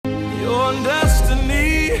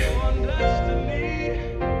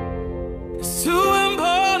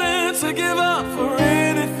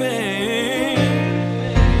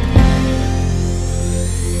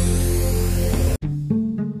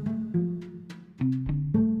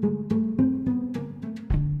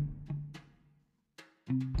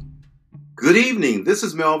Good evening. This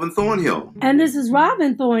is Melvin Thornhill. And this is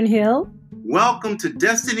Robin Thornhill. Welcome to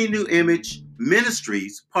Destiny New Image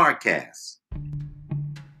Ministries Podcast.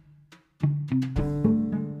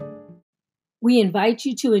 We invite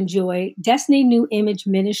you to enjoy Destiny New Image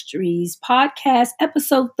Ministries Podcast,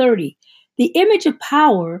 Episode 30. The image of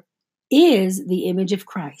power is the image of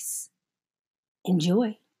Christ.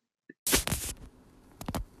 Enjoy.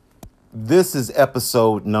 This is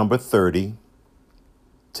episode number 30.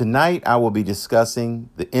 Tonight I will be discussing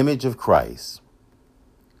the image of Christ.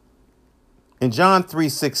 In John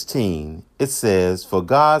 3:16, it says, "For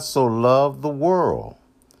God so loved the world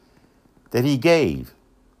that he gave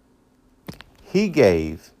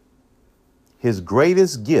his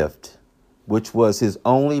greatest gift, which was his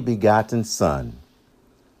only begotten Son,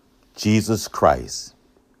 Jesus Christ,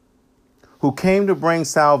 who came to bring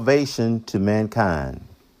salvation to mankind."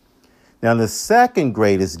 Now, the second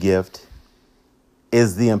greatest gift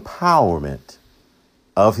is the empowerment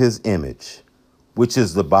of his image, which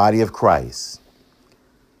is the body of Christ.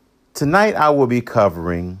 Tonight, I will be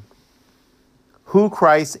covering who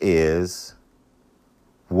Christ is,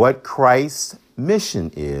 what Christ's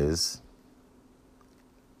mission is,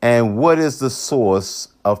 and what is the source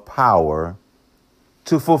of power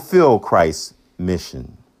to fulfill Christ's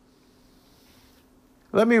mission.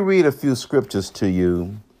 Let me read a few scriptures to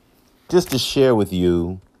you just to share with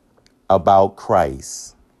you about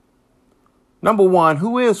Christ. Number one,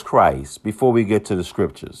 who is Christ? Before we get to the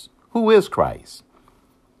scriptures, who is Christ?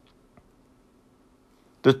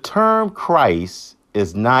 The term Christ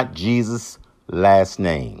is not Jesus' last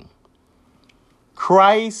name.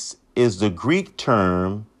 Christ is the Greek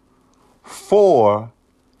term for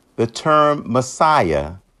the term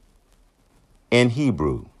Messiah in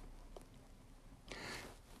Hebrew.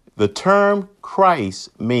 The term Christ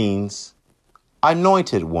means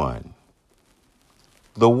anointed one,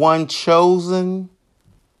 the one chosen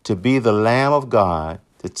to be the Lamb of God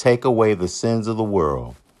to take away the sins of the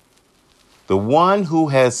world, the one who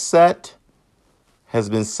has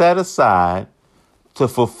been set aside to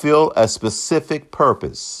fulfill a specific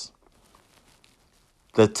purpose.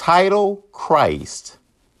 The title Christ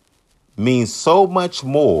means so much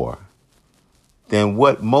more than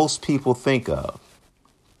what most people think of.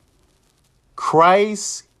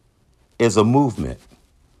 Christ is a movement.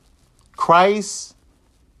 Christ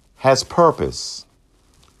has purpose.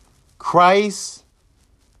 Christ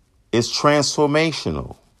is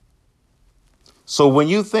transformational. So when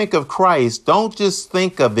you think of Christ, don't just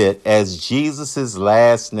think of it as Jesus'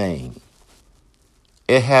 last name.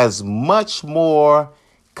 It has much more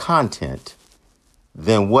content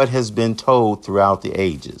than what has been told throughout the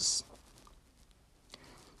ages.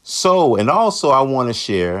 And also I want to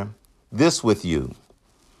share this with you.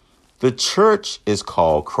 The church is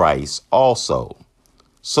called Christ also.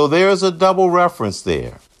 So there's a double reference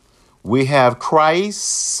there. We have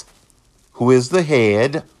Christ, who is the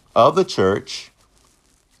head of the church,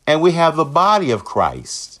 and we have the body of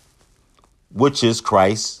Christ, which is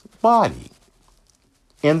Christ's body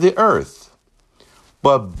in the earth.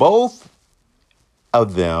 But both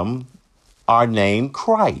of them are named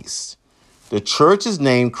Christ. The church is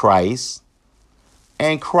named Christ,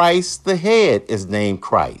 and Christ, the head, is named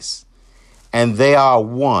Christ. And they are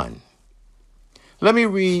one. Let me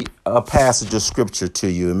read a passage of scripture to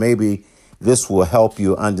you, and maybe this will help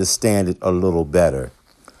you understand it a little better.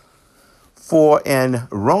 For in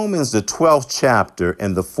Romans, the 12th chapter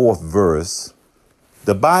and the 4th verse,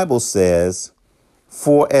 the Bible says,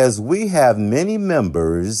 "For as we have many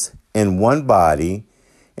members in one body,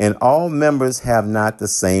 and all members have not the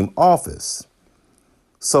same office,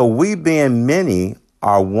 so we being many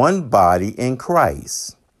are one body in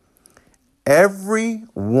Christ, every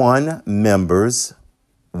one members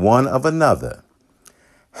one of another,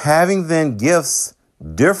 having then gifts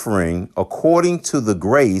differing according to the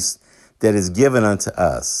grace that is given unto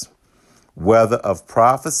us. Whether of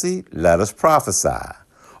prophecy, let us prophesy,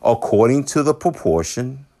 according to the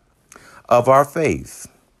proportion of our faith.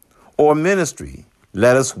 Or ministry,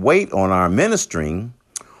 let us wait on our ministering,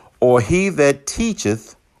 or he that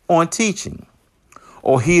teacheth on teaching,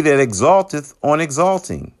 or he that exalteth on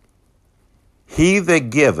exalting. He that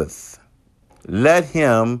giveth, let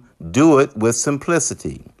him do it with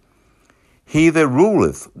simplicity. He that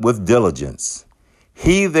ruleth with diligence.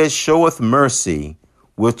 He that showeth mercy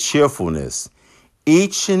with cheerfulness.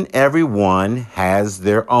 Each and every one has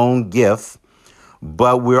their own gift,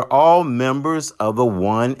 but we're all members of the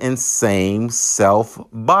one and same self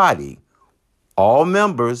body. All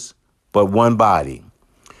members, but one body.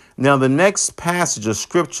 Now, the next passage of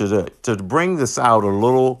scripture to bring this out a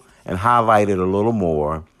little and highlight it a little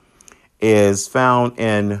more is found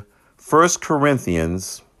in 1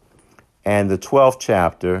 Corinthians and the 12th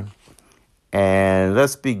chapter. And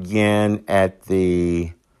let's begin at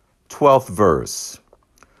the 12th verse.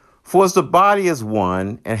 For as the body is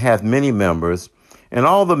one and hath many members, and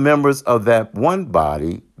all the members of that one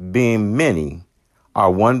body, being many,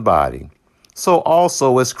 are one body, so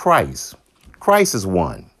also is Christ. Christ is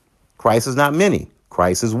one. Christ is not many.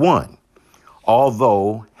 Christ is one.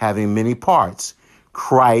 Although having many parts,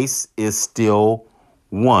 Christ is still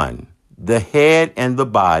one. The head and the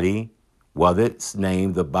body, whether it's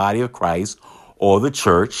named the body of Christ or the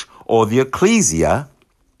church or the ecclesia,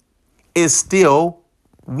 is still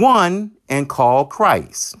one and called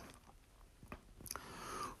Christ.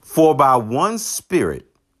 For by one Spirit,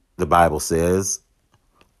 the Bible says,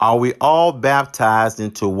 are we all baptized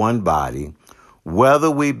into one body,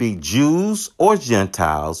 whether we be Jews or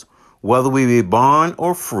Gentiles, whether we be bond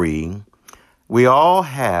or free, we all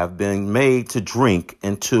have been made to drink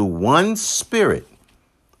into one Spirit,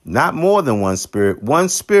 not more than one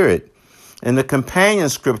Spirit. And the companion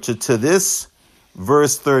scripture to this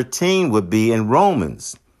verse 13 would be in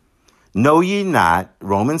Romans. Know ye not,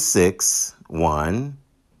 Romans 6:1,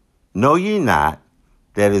 know ye not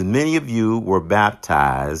that as many of you were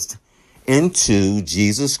baptized into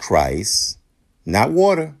Jesus Christ, not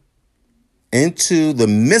water, into the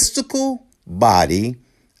mystical body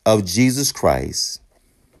of Jesus Christ,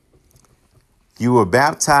 you were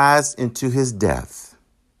baptized into his death.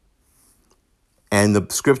 And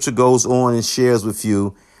the scripture goes on and shares with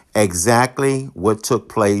you exactly what took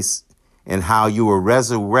place and how you were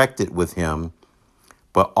resurrected with him.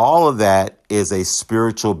 But all of that is a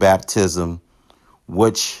spiritual baptism,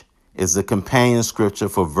 which is the companion scripture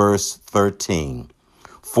for verse 13.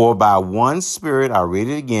 For by one Spirit, I'll read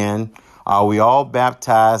it again, are we all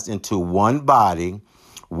baptized into one body,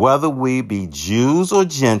 whether we be Jews or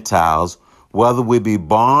Gentiles, whether we be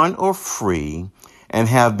bond or free, and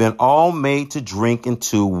have been all made to drink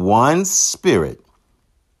into one Spirit.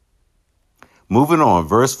 Moving on,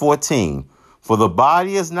 verse 14. For the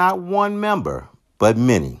body is not one member, but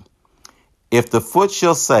many. If the foot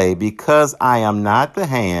shall say, because I am not the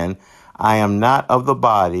hand, I am not of the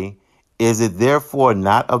body, is it therefore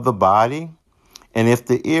not of the body? And if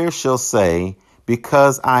the ear shall say,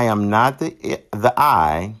 because I am not the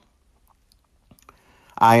eye,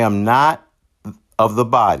 I am not of the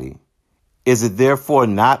body, is it therefore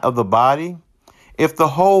not of the body? If the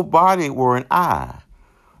whole body were an eye,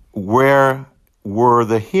 where were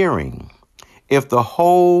the hearing? If the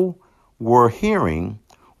whole were hearing,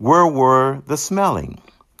 where were the smelling?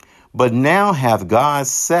 But now hath God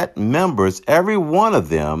set members, every one of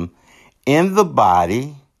them, in the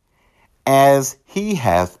body as he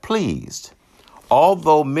hath pleased.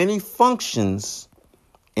 Although many functions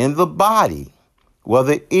in the body,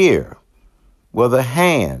 whether ear, whether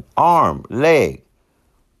hand, arm, leg,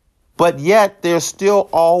 but yet they're still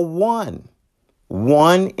all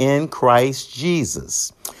one in Christ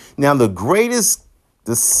Jesus. Now,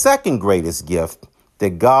 the second greatest gift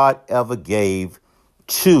that God ever gave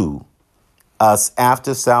to us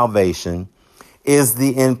after salvation is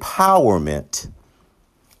the empowerment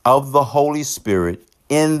of the Holy Spirit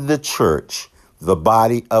in the church, the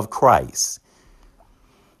body of Christ.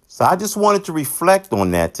 So I just wanted to reflect on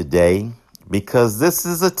that today, because this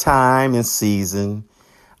is a time and season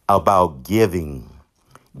about giving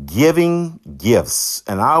gifts.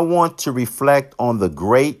 And I want to reflect on the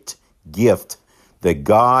great gift that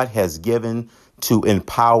God has given to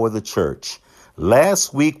empower the church.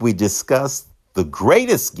 Last week, we discussed the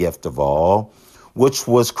greatest gift of all, which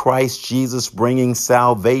was Christ Jesus bringing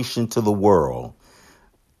salvation to the world.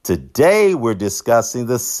 Today, we're discussing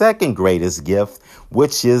the second greatest gift,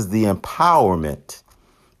 which is the empowerment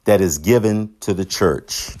that is given to the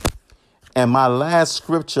church. And my last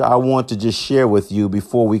scripture I want to just share with you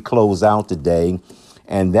before we close out today,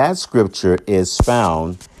 and that scripture is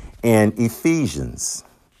found in Ephesians.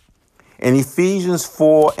 In Ephesians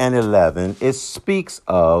 4:11, it speaks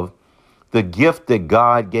of the gift that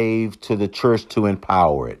God gave to the church to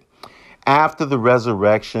empower it. After the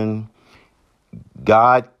resurrection,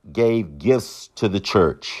 God gave gifts to the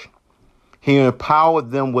church. He empowered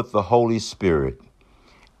them with the Holy Spirit,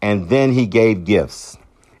 and then he gave gifts.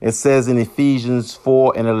 It says in Ephesians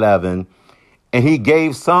 4:11, and he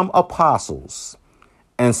gave some apostles,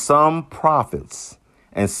 and some prophets,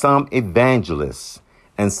 and some evangelists,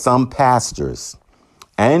 and some pastors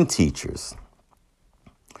and teachers.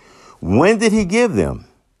 When did he give them?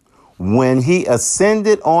 When he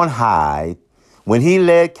ascended on high, when he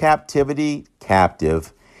led captivity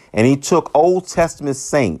captive, and he took Old Testament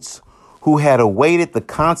saints who had awaited the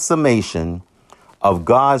consummation of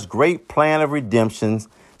God's great plan of redemption,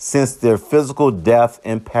 since their physical death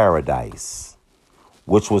in paradise,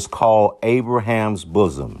 which was called Abraham's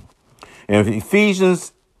bosom. In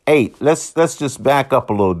Ephesians 8, let's just back up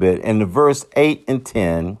a little bit. In the verse 8 and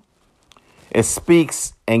 10, it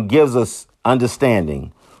speaks and gives us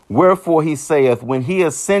understanding. Wherefore he saith, when he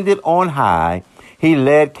ascended on high, he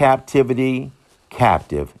led captivity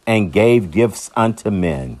captive and gave gifts unto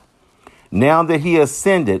men. Now that he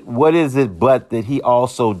ascended, what is it but that he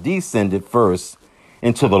also descended first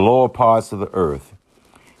into the lower parts of the earth?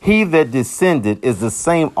 He that descended is the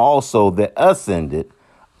same also that ascended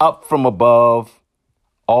up from above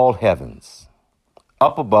all heavens,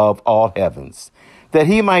 up above all heavens, that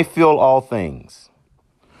he might fill all things.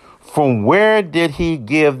 From where did he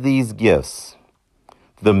give these gifts?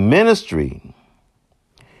 The ministry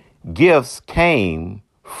gifts came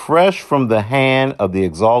fresh from the hand of the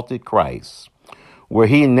exalted Christ, where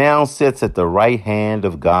he now sits at the right hand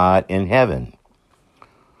of God in heaven.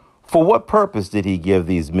 For what purpose did he give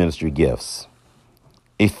these ministry gifts?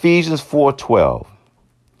 Ephesians 4:12.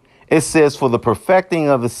 It says, for the perfecting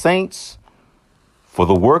of the saints, for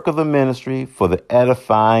the work of the ministry, for the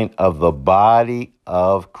edifying of the body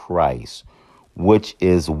of Christ, which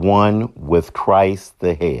is one with Christ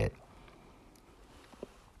the head.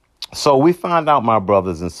 So we find out, my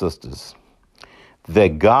brothers and sisters,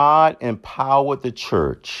 that God empowered the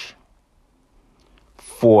church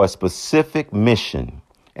for a specific mission.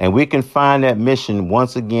 And we can find that mission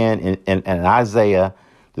once again in Isaiah,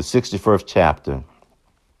 the 61st chapter,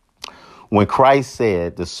 when Christ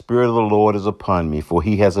said, the Spirit of the Lord is upon me, for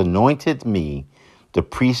he has anointed me to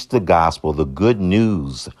preach the gospel, the good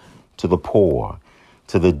news to the poor,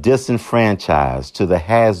 to the disenfranchised, to the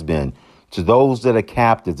has-been, to those that are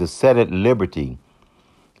captive, to set at liberty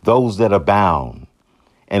those that are bound.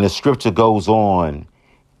 And the scripture goes on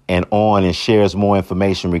and shares more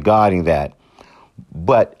information regarding that.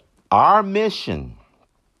 But our mission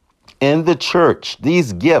in the church,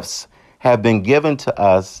 these gifts have been given to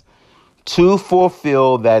us to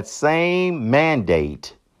fulfill that same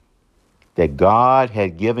mandate that God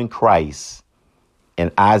had given Christ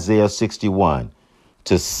in Isaiah 61,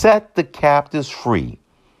 to set the captives free,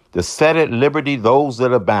 to set at liberty those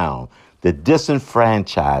that are bound, the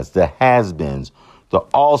disenfranchised, the has-beens, the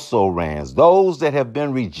also-rans, those that have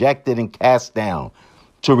been rejected and cast down,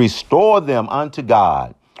 to restore them unto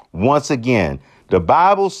God. Once again, the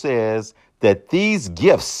Bible says that these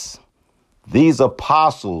gifts, these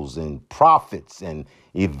apostles and prophets and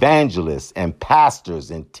evangelists and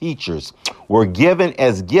pastors and teachers were given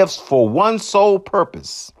as gifts for one sole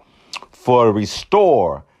purpose, for to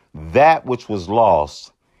restore that which was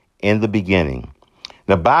lost in the beginning.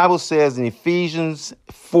 The Bible says in Ephesians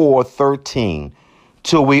 4:13,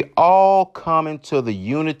 till we all come into the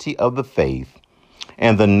unity of the faith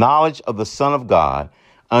and the knowledge of the Son of God,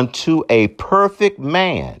 unto a perfect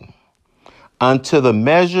man, unto the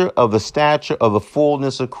measure of the stature of the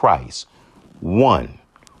fullness of Christ. One.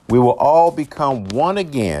 We will all become one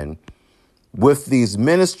again with these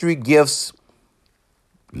ministry gifts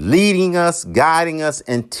leading us, guiding us,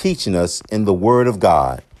 and teaching us in the Word of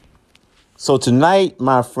God. So tonight,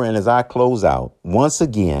 my friend, as I close out, once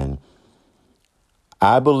again,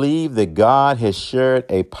 I believe that God has shared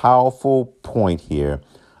a powerful point here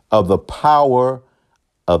of the power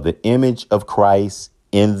of the image of Christ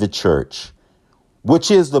in the church, which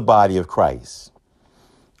is the body of Christ.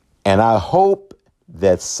 And I hope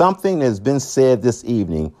that something that has been said this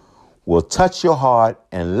evening will touch your heart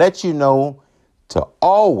and let you know to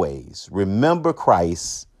always remember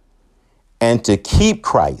Christ and to keep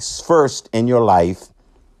Christ first in your life.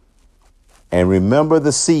 And remember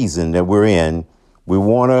the season that we're in. We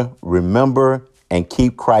want to remember and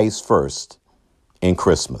keep Christ first in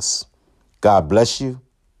Christmas. God bless you.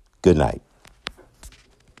 Good night.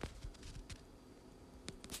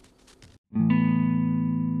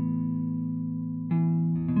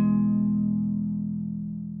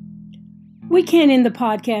 We can't end the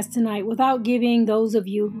podcast tonight without giving those of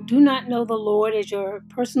you who do not know the Lord as your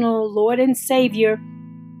personal Lord and Savior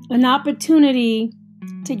an opportunity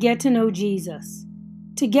to get to know Jesus,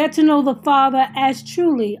 to get to know the Father as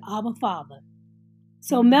truly Abba Father.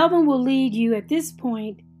 So Melvin will lead you at this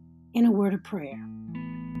point in a word of prayer.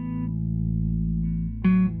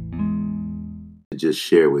 Just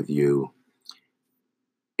share with you,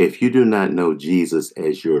 if you do not know Jesus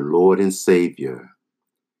as your Lord and Savior,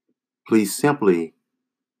 please simply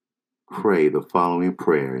pray the following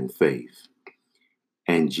prayer in faith,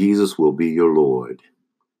 and Jesus will be your Lord.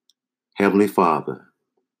 Heavenly Father,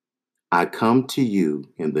 I come to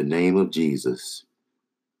you in the name of Jesus.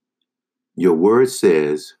 Your word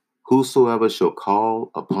says, whosoever shall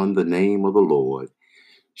call upon the name of the Lord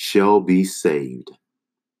shall be saved.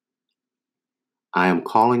 I am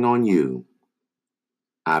calling on you.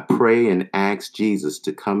 I pray and ask Jesus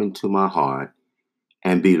to come into my heart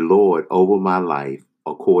and be Lord over my life,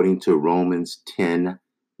 according to Romans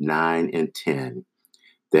 10:9-10,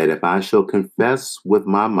 that if I shall confess with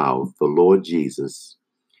my mouth the Lord Jesus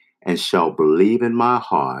and shall believe in my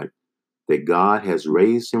heart that God has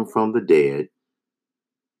raised him from the dead,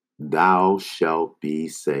 thou shalt be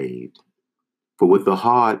saved. For with the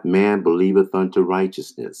heart man believeth unto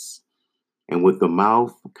righteousness, and with the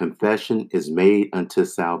mouth confession is made unto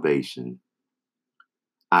salvation.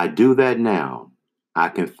 I do that now. I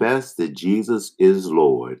confess that Jesus is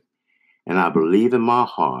Lord, and I believe in my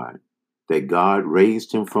heart that God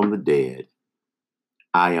raised him from the dead.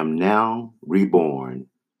 I am now reborn.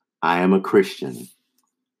 I am a Christian,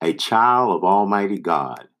 a child of Almighty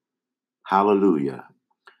God. Hallelujah.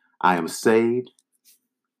 I am saved.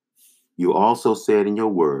 You also said in your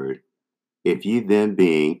word, if ye then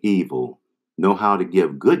being evil know how to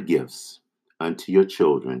give good gifts unto your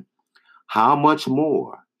children, how much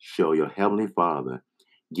more shall your heavenly Father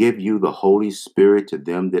give you the Holy Spirit to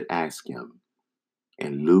them that ask him?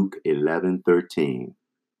 In Luke 11:13.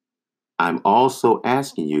 I'm also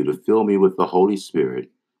asking you to fill me with the Holy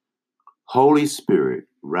Spirit. Holy Spirit,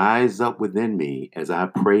 rise up within me as I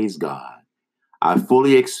praise God. I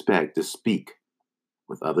fully expect to speak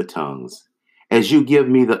with other tongues as you give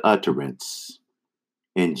me the utterance.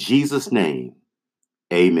 In Jesus' name,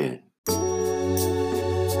 amen.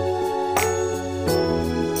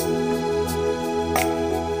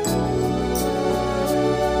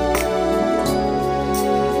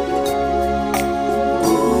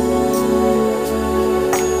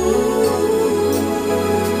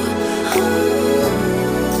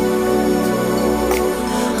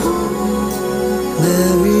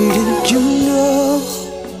 Mary, did you know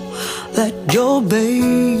that your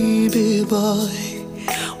baby boy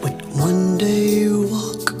would one day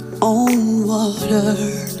walk on water?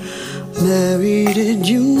 Mary, did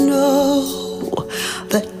you know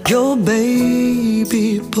that your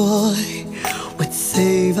baby boy would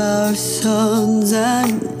save our sons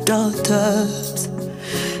and daughters?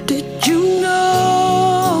 Did you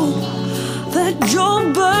know that your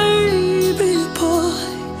baby boy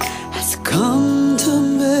has come to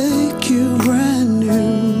make you brand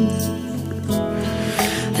new?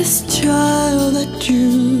 This child that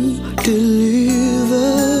you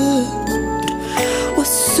delivered will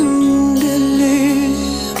soon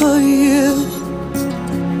deliver you.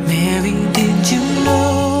 Mary, did you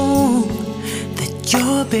know that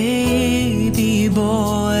your baby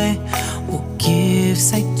boy will give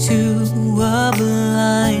sight to a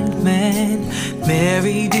blind man?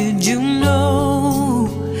 Mary, did you know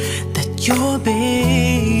that your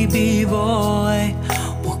baby boy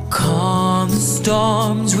will calm the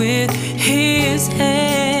storms with his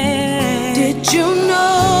hand? Did you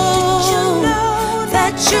know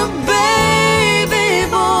that your baby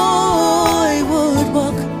boy would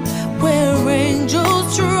walk where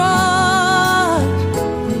angels trod?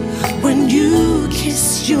 When you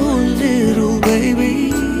kiss your little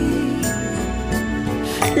baby,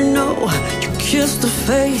 you kiss the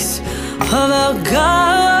face of our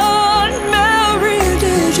God. Mary,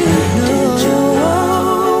 did you know?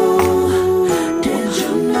 Did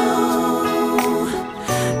you know?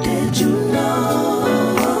 Did you know?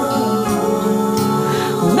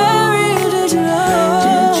 Mary, did you know?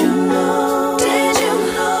 Did you know? Did you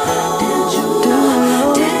know? Did you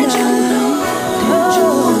know? Did you know?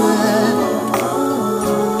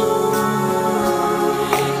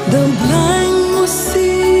 The blind will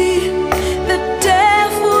see, the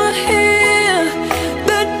deaf will hear.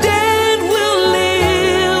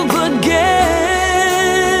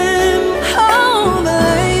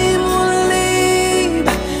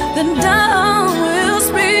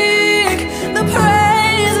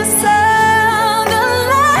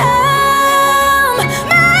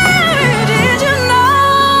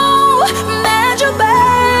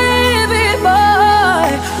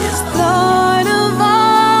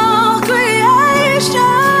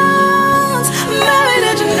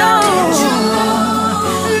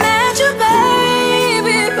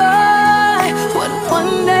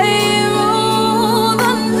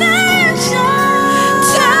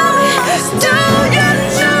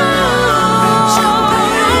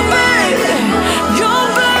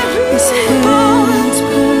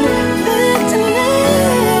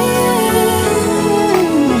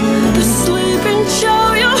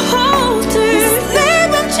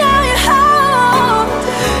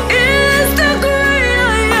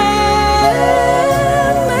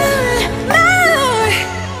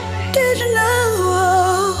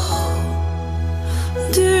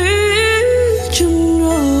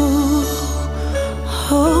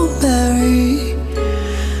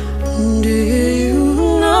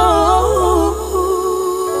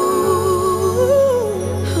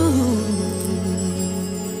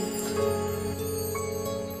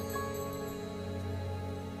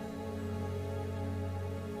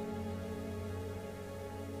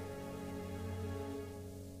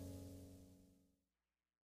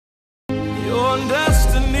 on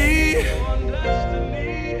destiny.